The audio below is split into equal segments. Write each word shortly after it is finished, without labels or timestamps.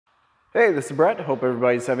Hey, this is Brett. Hope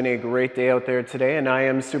everybody's having a great day out there today, and I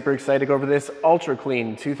am super excited to go over this ultra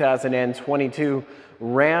clean 2022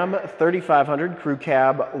 Ram 3500 Crew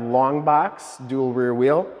Cab Longbox dual rear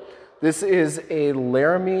wheel. This is a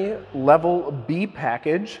Laramie Level B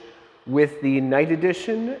package with the Night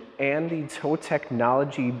Edition and the Tow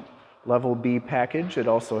Technology Level B package. It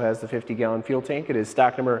also has the 50-gallon fuel tank. It is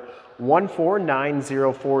stock number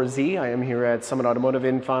 14904Z. I am here at Summit Automotive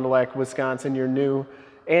in Fond du Lac, Wisconsin, your new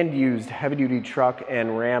and used heavy-duty truck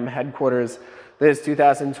and Ram headquarters. This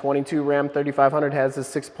 2022 Ram 3500 has a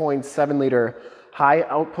 6.7-liter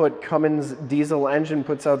high-output Cummins diesel engine,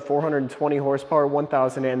 puts out 420 horsepower,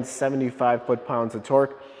 1,075 foot-pounds of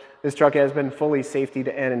torque. This truck has been fully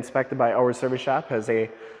safetied and inspected by our service shop, has a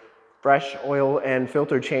fresh oil and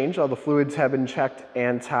filter change. All the fluids have been checked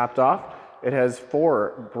and topped off. It has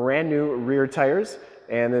 4 brand new rear tires,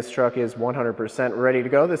 and this truck is 100% ready to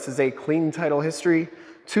go. This is a clean title history,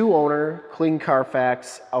 2-owner, clean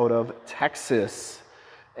CARFAX out of Texas.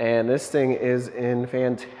 And this thing is in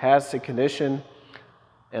fantastic condition.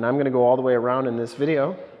 And I'm gonna go all the way around in this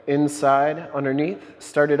video. Inside, underneath,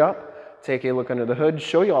 start it up, take a look under the hood,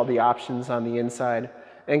 show you all the options on the inside,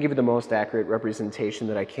 and give you the most accurate representation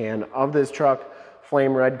that I can of this truck.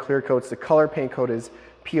 Flame red clear coat's the color, paint code is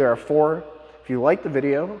PR4. If you like the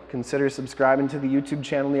video, consider subscribing to the YouTube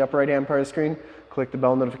channel in the upper right-hand part of the screen. Click the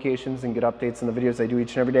bell notifications and get updates on the videos I do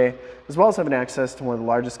each and every day, as well as having access to one of the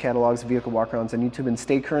largest catalogs of vehicle walkarounds on YouTube, and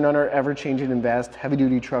stay current on our ever-changing and vast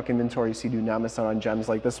heavy-duty truck inventory so you do not miss out on gems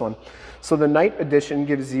like this one. So the Night Edition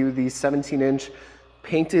gives you the 17-inch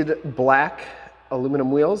painted black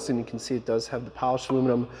aluminum wheels, and you can see it does have the polished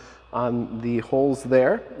aluminum on the holes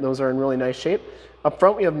there. Those are in really nice shape. Up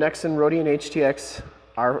front we have Nexen Roadian HTX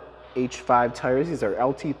RH5 tires. These are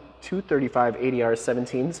LT235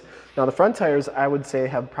 ADR17s. Now the front tires, I would say,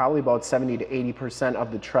 have probably about 70 to 80%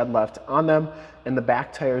 of the tread left on them, and the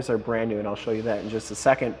back tires are brand new, and I'll show you that in just a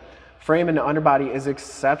second. Frame and underbody is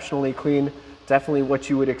exceptionally clean, definitely what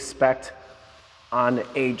you would expect on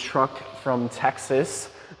a truck from Texas.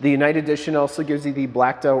 The Night Edition also gives you the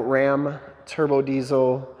blacked out Ram turbo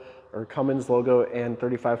diesel or Cummins logo and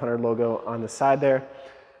 3500 logo on the side there.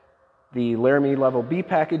 The Laramie Level B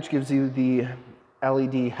package gives you the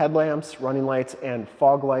LED headlamps, running lights, and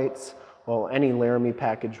fog lights. Well, any Laramie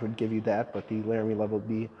package would give you that, but the Laramie Level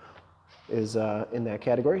B is in that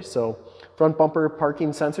category. So front bumper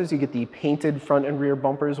parking sensors, you get the painted front and rear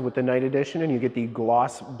bumpers with the Night Edition, and you get the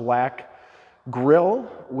gloss black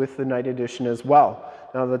grille with the Night Edition as well.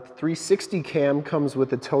 Now the 360 cam comes with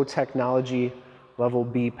the Tow Technology Level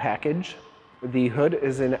B package. The hood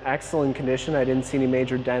is in excellent condition. I didn't see any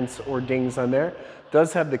major dents or dings on there.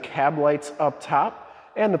 Does have the cab lights up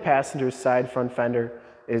top, and the passenger side front fender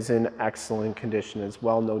is in excellent condition as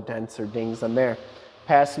well. No dents or dings on there.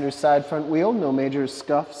 Passenger side front wheel, no major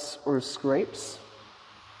scuffs or scrapes.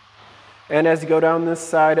 And as you go down this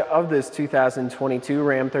side of this 2022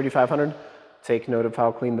 Ram 3500, take note of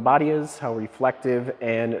how clean the body is, how reflective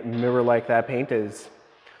and mirror-like that paint is.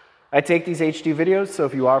 I take these HD videos, so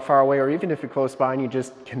if you are far away or even if you're close by and you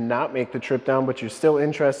just cannot make the trip down, but you're still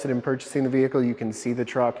interested in purchasing the vehicle, you can see the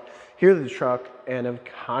truck, hear the truck, and have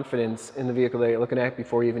confidence in the vehicle that you're looking at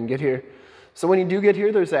before you even get here. So when you do get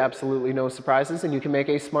here, there's absolutely no surprises, and you can make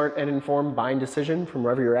a smart and informed buying decision from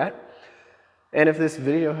wherever you're at. And if this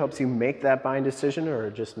video helps you make that buying decision, or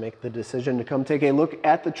just make the decision to come take a look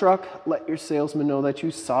at the truck, let your salesman know that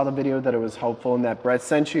you saw the video, that it was helpful, and that Brett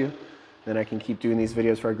sent you. Then I can keep doing these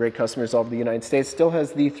videos for our great customers all over the United States. Still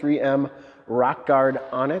has the 3M rock guard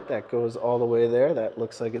on it. That goes all the way there. That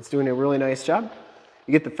looks like it's doing a really nice job.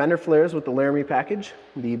 You get the fender flares with the Laramie package.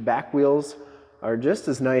 The back wheels are just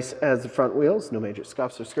as nice as the front wheels. No major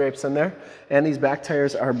scuffs or scrapes in there. And these back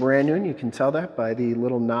tires are brand new, and you can tell that by the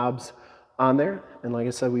little knobs on there. And like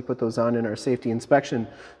I said, we put those on in our safety inspection.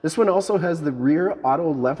 This one also has the rear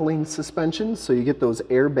auto leveling suspension, so you get those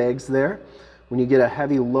airbags there. When you get a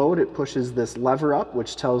heavy load, it pushes this lever up,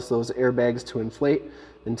 which tells those airbags to inflate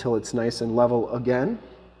until it's nice and level again.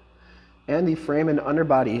 And the frame and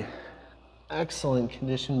underbody, excellent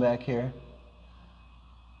condition back here.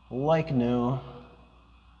 Like new.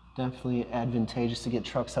 Definitely advantageous to get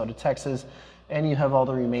trucks out of Texas. And you have all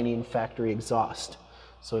the remaining factory exhaust,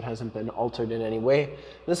 so it hasn't been altered in any way.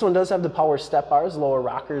 This one does have the power step bars. Lower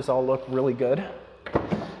rockers all look really good,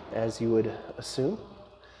 as you would assume.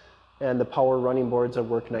 And the power running boards are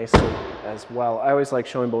work nicely as well. I always like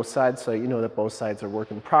showing both sides so you know that both sides are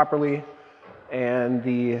working properly. And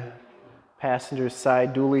the passenger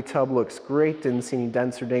side dually tub looks great. Didn't see any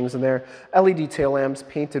dents or dings in there. LED tail lamps,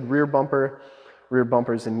 painted rear bumper, Rear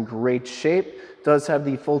bumper's in great shape. Does have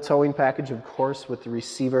the full towing package, of course, with the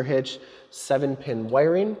receiver hitch, 7-pin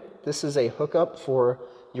wiring. This is a hookup for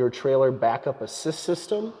your trailer backup assist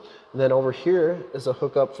system. And then over here is a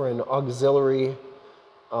hookup for an auxiliary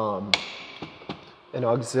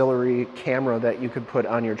camera that you could put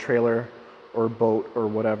on your trailer or boat or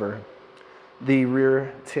whatever. The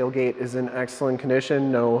rear tailgate is in excellent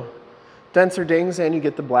condition, no dents or dings, and you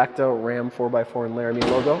get the blacked out Ram 4x4 and Laramie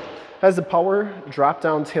logo. Has the power drop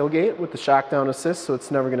down tailgate with the shock down assist, so it's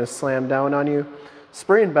never going to slam down on you.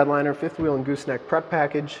 Spray and Bedliner, 5th wheel and Gooseneck prep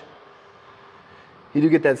package. You do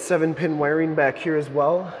get that 7-pin wiring back here as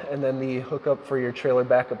well, and then the hookup for your trailer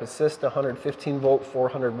backup assist, 115 volt,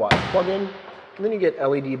 400 watt plug-in. And then you get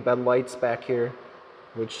LED bed lights back here,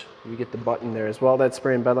 which you get the button there as well. That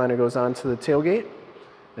spray and Bedliner goes onto the tailgate,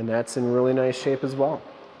 and that's in really nice shape as well.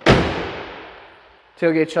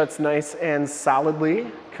 Tailgate shuts nice and solidly.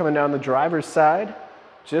 Coming down the driver's side,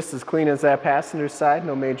 just as clean as that passenger side.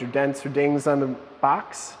 No major dents or dings on the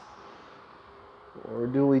box or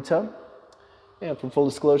dually tub. And for full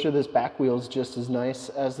disclosure, this back wheel is just as nice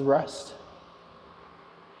as the rest.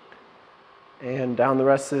 And down the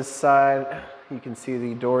rest of this side, you can see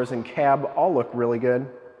the doors and cab all look really good.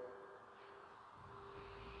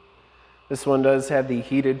 This one does have the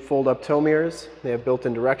heated fold-up tow mirrors. They have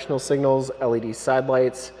built-in directional signals, LED side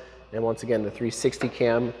lights, and once again, the 360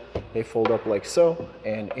 cam. They fold up like so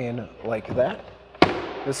and in like that.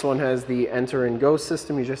 This one has the enter and go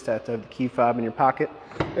system. You just have to have the key fob in your pocket.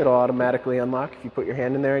 It'll automatically unlock if you put your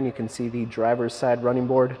hand in there, and you can see the driver's side running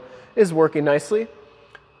board is working nicely.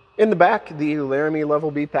 In the back, the Laramie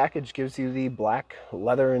Level B package gives you the black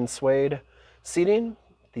leather and suede seating.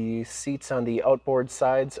 The seats on the outboard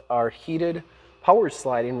sides are heated, power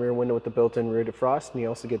sliding rear window with the built-in rear defrost, and you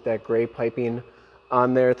also get that gray piping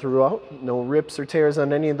on there throughout. No rips or tears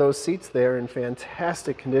on any of those seats. They're in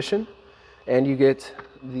fantastic condition. And you get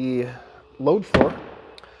the load floor.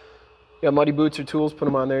 You got muddy boots or tools, put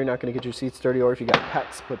them on there. You're not going to get your seats dirty, or if you got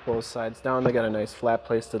pets, put both sides down. They got a nice flat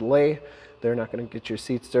place to lay. They're not going to get your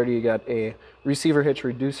seats dirty. You got a receiver hitch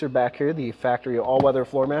reducer back here, the factory all-weather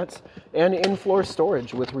floor mats, and in-floor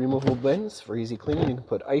storage with removable bins for easy cleaning. You can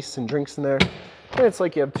put ice and drinks in there, and it's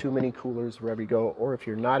like you have too many coolers wherever you go, or if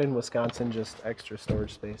you're not in Wisconsin, just extra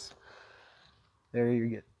storage space. There you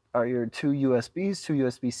get are your 2 USBs, 2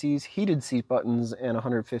 USB-Cs, heated seat buttons, and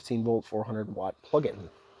 115 volt, 400 watt plug-in.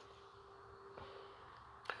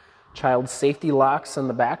 Child safety locks on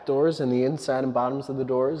the back doors and the inside and bottoms of the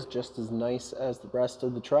doors, just as nice as the rest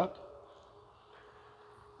of the truck.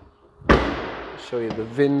 I'll show you the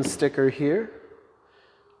VIN sticker here.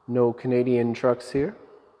 No Canadian trucks here.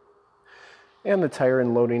 And the tire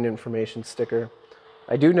and loading information sticker.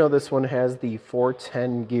 I do know this one has the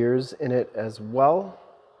 410 gears in it as well.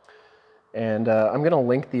 And I'm going to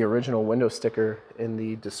link the original window sticker in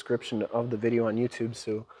the description of the video on YouTube,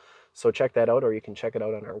 so check that out, or you can check it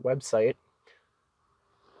out on our website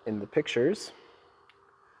in the pictures.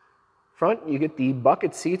 Front, you get the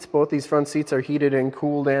bucket seats. Both these front seats are heated and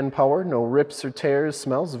cooled and powered. No rips or tears.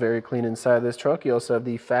 Smells very clean inside this truck. You also have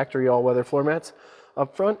the factory all-weather floor mats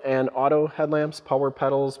up front, and auto headlamps, power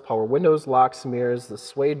pedals, power windows, locks, mirrors, the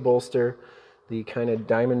suede bolster, the kind of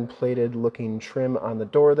diamond-plated looking trim on the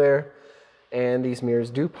door there. And these mirrors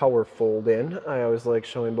do power fold in. I always like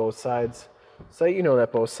showing both sides, so you know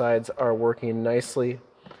that both sides are working nicely.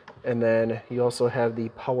 And then you also have the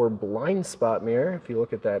power blind spot mirror. If you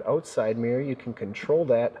look at that outside mirror, you can control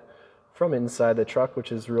that from inside the truck,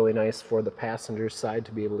 which is really nice for the passenger side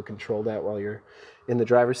to be able to control that while you're in the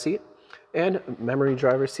driver's seat. And memory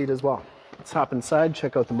driver's seat as well. Let's hop inside,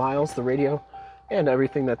 check out the miles, the radio, and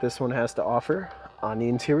everything that this one has to offer on the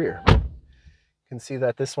interior. You can see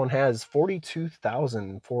that this one has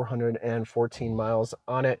 42,414 miles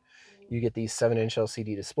on it. You get the 7-inch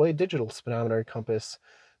LCD display, digital speedometer, compass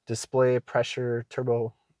display, pressure,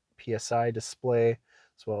 turbo PSI display,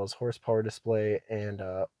 as well as horsepower display and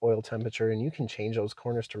oil temperature. And you can change those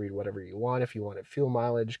corners to read whatever you want. If you wanted fuel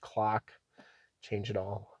mileage, clock, change it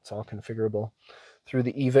all. It's all configurable through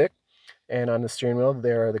the EVIC. And on the steering wheel,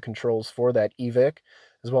 there are the controls for that EVIC,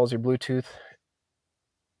 as well as your Bluetooth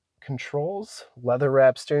controls. Leather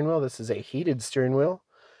wrap steering wheel. This is a heated steering wheel.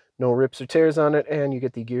 No rips or tears on it, and you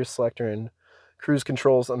get the gear selector and cruise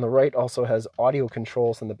controls on the right. Also has audio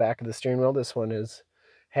controls on the back of the steering wheel. This one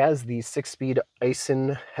has the 6-speed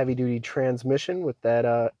AISIN heavy-duty transmission with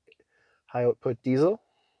that high-output diesel.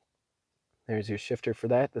 There's your shifter for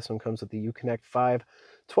that. This one comes with the Uconnect 5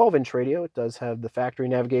 12-inch radio. It does have the factory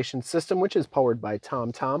navigation system, which is powered by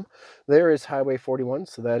TomTom. There is Highway 41,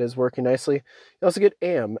 so that is working nicely. You also get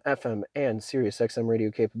AM, FM, and Sirius XM radio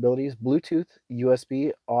capabilities, Bluetooth,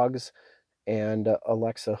 USB, AUX, and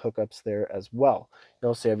Alexa hookups there as well. You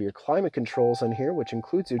also have your climate controls on here, which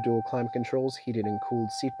includes your dual climate controls, heated and cooled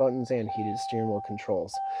seat buttons, and heated steering wheel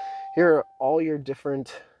controls. Here are all your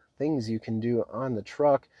different things you can do on the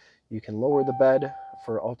truck. You can lower the bed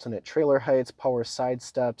for alternate trailer heights, power side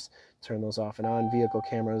steps, turn those off and on, vehicle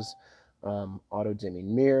cameras, auto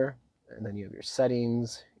dimming mirror, and then you have your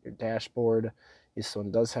settings, your dashboard. This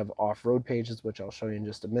one does have off-road pages, which I'll show you in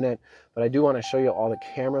just a minute, but I do want to show you all the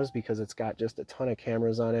cameras because it's got just a ton of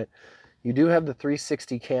cameras on it. You do have the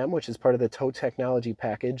 360 cam, which is part of the tow technology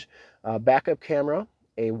package, backup camera,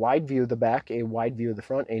 a wide view of the back, a wide view of the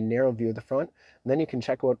front, a narrow view of the front, and then you can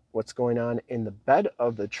check what's going on in the bed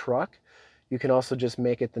of the truck. You can also just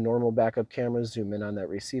make it the normal backup camera, zoom in on that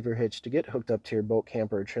receiver hitch to get hooked up to your boat,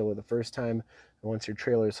 camper, or trailer the first time. And once your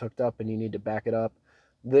trailer is hooked up and you need to back it up,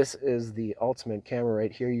 this is the ultimate camera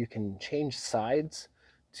right here. You can change sides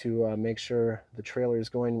to make sure the trailer is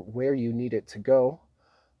going where you need it to go.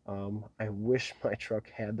 I wish my truck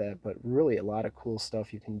had that, but really a lot of cool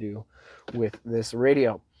stuff you can do with this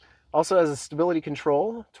radio. Also has a stability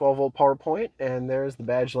control, 12-volt power point, and there's the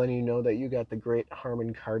badge letting you know that you got the great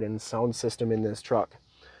Harmon Kardon sound system in this truck.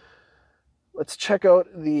 Let's check out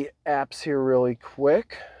the apps here really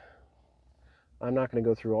quick. I'm not going to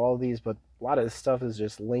go through all of these, but a lot of this stuff is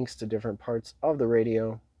just links to different parts of the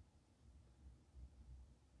radio.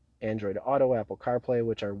 Android Auto, Apple CarPlay,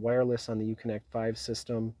 which are wireless on the Uconnect 5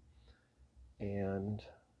 system. And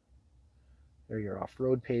there are your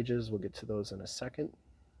off-road pages. We'll get to those in a second.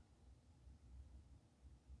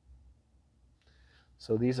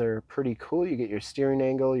 So these are pretty cool. You get your steering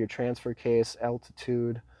angle, your transfer case,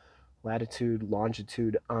 altitude, latitude,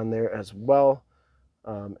 longitude on there as well.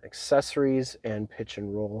 Accessories and pitch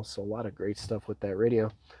and roll. So a lot of great stuff with that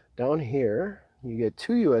radio. Down here, you get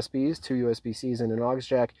two USBs, two USB-Cs, and an aux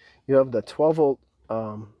jack. You have the 12-volt,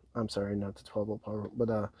 I'm sorry, not the 12-volt power, but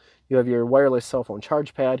you have your wireless cell phone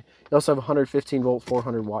charge pad. You also have a 115-volt,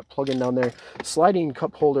 400-watt plug-in down there. Sliding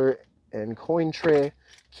cup holder and coin tray.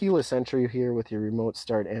 Keyless entry here with your remote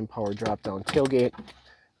start and power drop-down tailgate.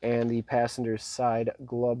 And the passenger side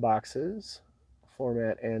glove boxes, floor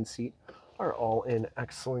mat and seat, are all in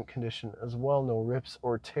excellent condition as well. No rips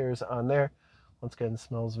or tears on there. Once again,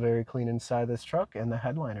 smells very clean inside this truck, and the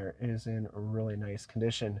headliner is in really nice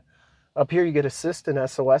condition. Up here you get assist and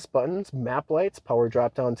SOS buttons, map lights, power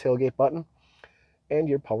drop-down tailgate button, and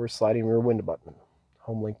your power sliding rear window button.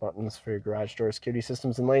 Home link buttons for your garage door security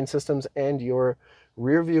systems and lane systems, and your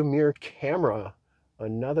rear view mirror camera,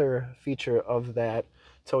 another feature of that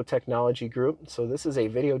tow technology group. So this is a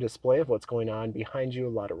video display of what's going on behind you. A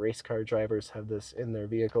lot of race car drivers have this in their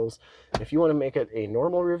vehicles. If you want to make it a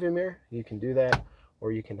normal rear view mirror, you can do that,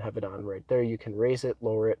 or you can have it on right there. You can raise it,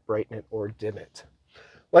 lower it, brighten it, or dim it.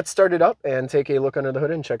 Let's start it up and take a look under the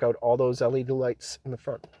hood and check out all those LED lights in the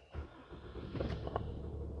front.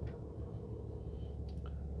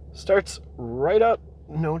 Starts right up,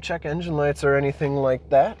 no check engine lights or anything like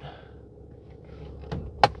that.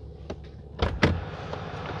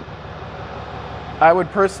 I would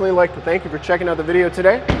personally like to thank you for checking out the video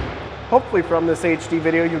today. Hopefully from this HD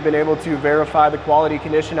video you've been able to verify the quality,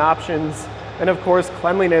 condition, options, and of course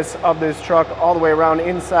cleanliness of this truck all the way around,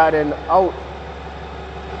 inside and out.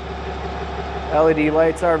 LED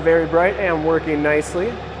lights are very bright and working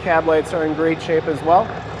nicely. Cab lights are in great shape as well.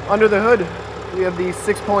 Under the hood we have the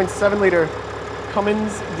 6.7 liter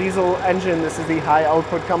Cummins diesel engine. This is the high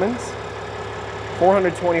output Cummins.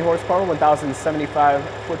 420 horsepower, 1,075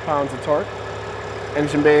 foot-pounds of torque.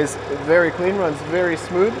 Engine bay is very clean, runs very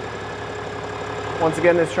smooth. Once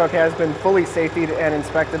again, this truck has been fully safetied and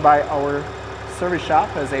inspected by our service shop.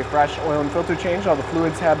 Has a fresh oil and filter change. All the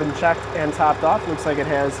fluids have been checked and topped off. Looks like it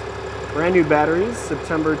has brand new batteries,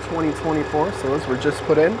 September 2024, so those were just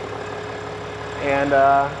put in. And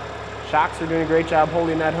shocks are doing a great job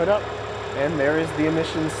holding that hood up. And there is the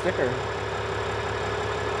emissions sticker.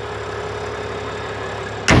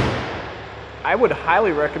 I would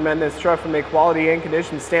highly recommend this truck from a quality and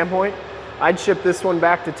condition standpoint. I'd ship this one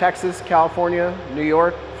back to Texas, California, New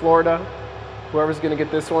York, Florida. Whoever's going to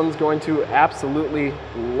get this one's going to absolutely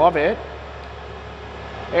love it.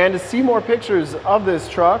 And to see more pictures of this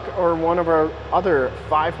truck or one of our other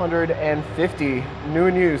 550 new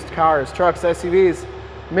and used cars, trucks, SUVs,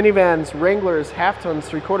 minivans, Wranglers, half tons,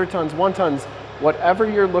 3/4 tons, 1 tons, whatever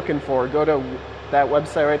you're looking for, go to that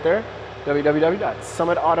website right there,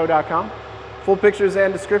 www.summitauto.com. Full pictures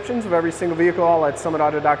and descriptions of every single vehicle all at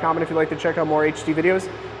summitauto.com. And if you'd like to check out more HD videos,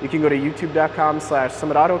 you can go to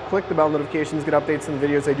youtube.com/summitauto, click the bell notifications, get updates on the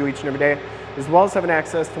videos I do each and every day, as well as having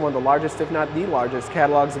access to one of the largest, if not the largest,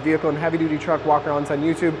 catalogs of vehicle and heavy-duty truck walkarounds on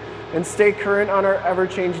YouTube, and stay current on our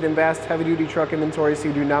ever-changing and vast heavy-duty truck inventory so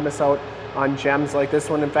you do not miss out on gems like this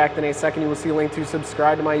one. In fact, in a second, you will see a link to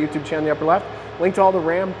subscribe to my YouTube channel in the upper left, link to all the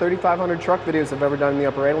Ram 3500 truck videos I've ever done in the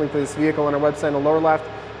upper right, a link to this vehicle on our website in the lower left,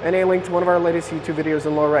 and a link to one of our latest YouTube videos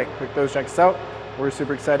in the lower right. Click those, check us out. We're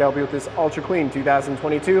super excited to help you with this ultra clean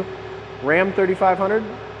 2022 Ram 3500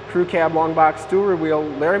 Crew Cab Long Box Dual Rear Wheel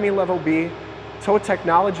Laramie Level B Tow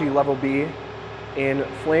Technology Level B in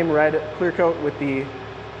flame red clear coat with the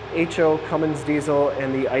HO Cummins diesel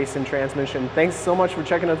and the AISIN transmission. Thanks so much for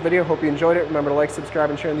checking out the video. Hope you enjoyed it. Remember to like, subscribe,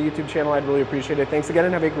 and share on the YouTube channel. I'd really appreciate it. Thanks again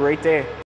and have a great day.